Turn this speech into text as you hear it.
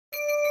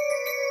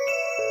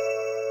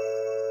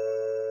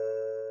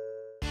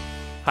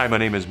Hi, my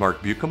name is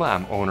Mark Buikema.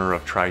 I'm owner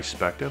of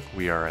Trispective.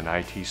 We are an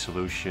IT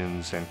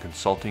solutions and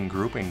consulting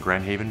group in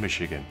Grand Haven,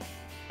 Michigan.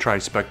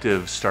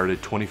 Trispective started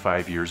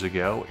 25 years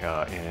ago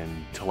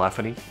in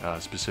telephony,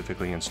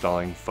 specifically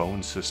installing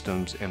phone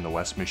systems in the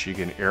West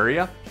Michigan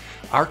area.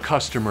 Our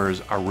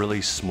customers are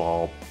really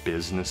small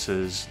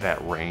businesses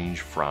that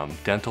range from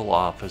dental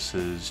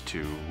offices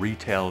to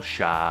retail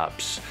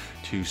shops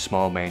to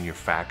small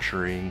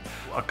manufacturing.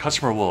 A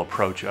customer will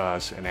approach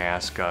us and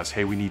ask us,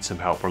 hey, we need some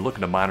help. We're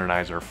looking to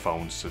modernize our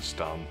phone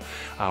system.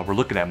 We're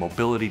looking at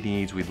mobility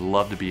needs. We'd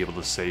love to be able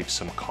to save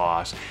some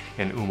costs.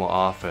 And Ooma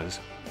Office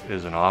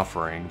is an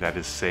offering that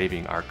is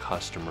saving our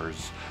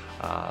customers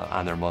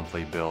on their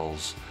monthly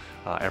bills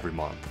every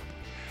month.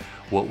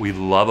 What we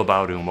love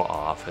about Ooma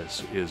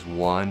Office is,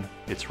 one,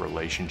 it's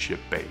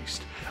relationship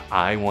based.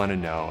 I want to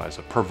know as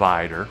a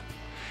provider,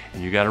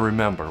 and you got to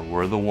remember,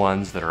 we're the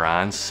ones that are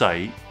on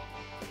site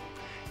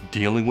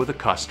dealing with a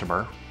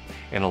customer,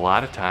 and a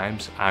lot of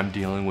times I'm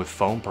dealing with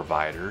phone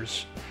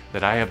providers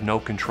that I have no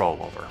control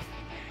over.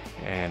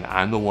 And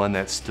I'm the one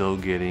that's still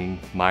getting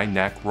my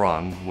neck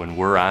wrung when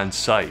we're on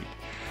site.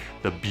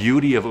 The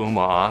beauty of Ooma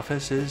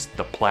Office is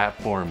the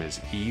platform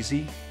is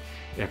easy.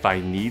 If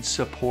I need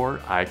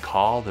support, I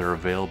call, they're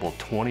available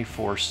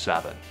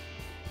 24/7.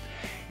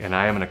 And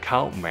I am an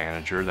account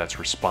manager that's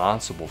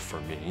responsible for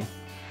me,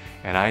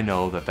 and I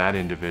know that that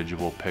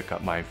individual will pick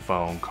up my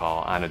phone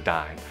call on a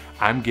dime.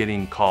 I'm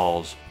getting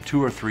calls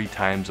 2 or 3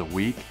 times a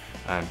week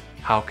on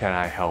how can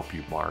I help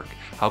you, Mark?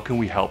 How can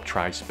we help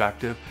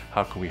Trispective?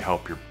 How can we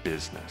help your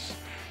business?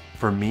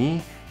 For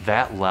me,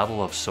 that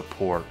level of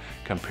support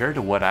compared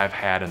to what I've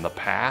had in the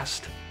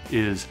past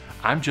is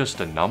I'm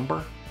just a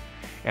number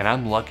and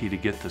I'm lucky to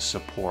get the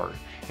support.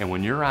 And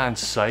when you're on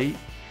site,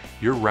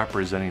 you're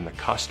representing the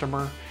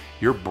customer,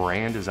 your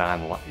brand is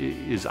on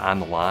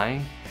the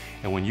line.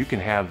 And when you can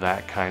have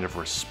that kind of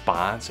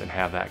response and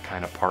have that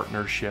kind of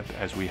partnership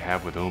as we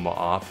have with Ooma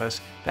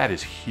Office, that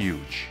is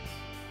huge.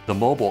 The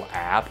mobile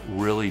app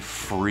really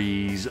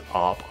frees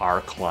up our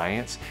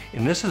clients,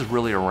 and this is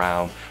really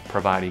around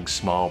providing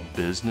small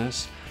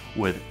business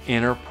with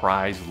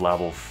enterprise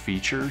level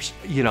features.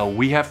 You know,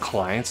 we have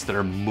clients that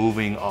are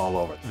moving all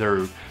over.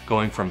 They're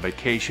going from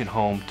vacation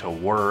home to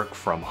work,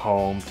 from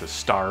home to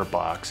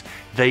Starbucks.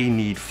 They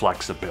need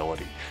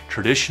flexibility.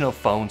 Traditional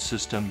phone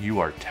system, you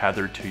are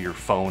tethered to your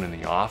phone in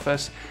the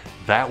office.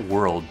 That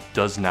world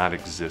does not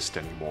exist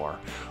anymore.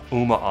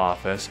 Ooma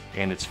Office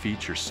and its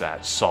feature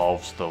set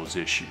solves those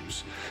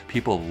issues.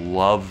 People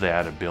love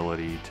that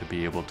ability to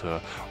be able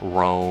to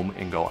roam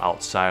and go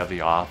outside of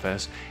the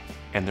office,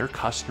 and their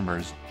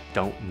customers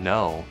don't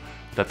know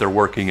that they're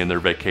working in their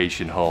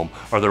vacation home,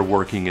 or they're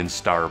working in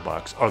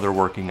Starbucks, or they're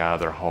working out of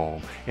their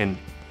home. And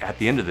at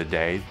the end of the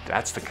day,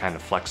 that's the kind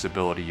of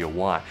flexibility you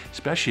want,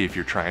 especially if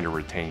you're trying to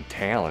retain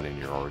talent in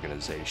your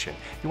organization.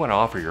 You want to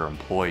offer your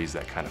employees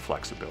that kind of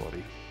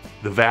flexibility.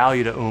 The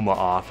value to Ooma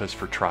Office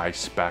for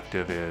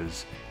Trispective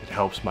is it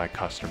helps my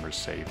customers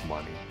save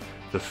money.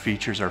 The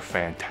features are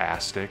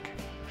fantastic.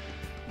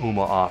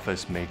 Ooma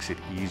Office makes it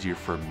easier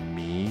for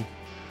me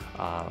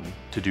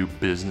to do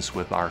business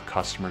with our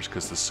customers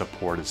because the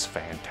support is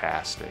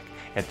fantastic.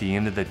 At the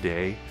end of the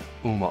day,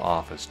 Ooma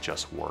Office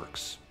just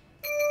works.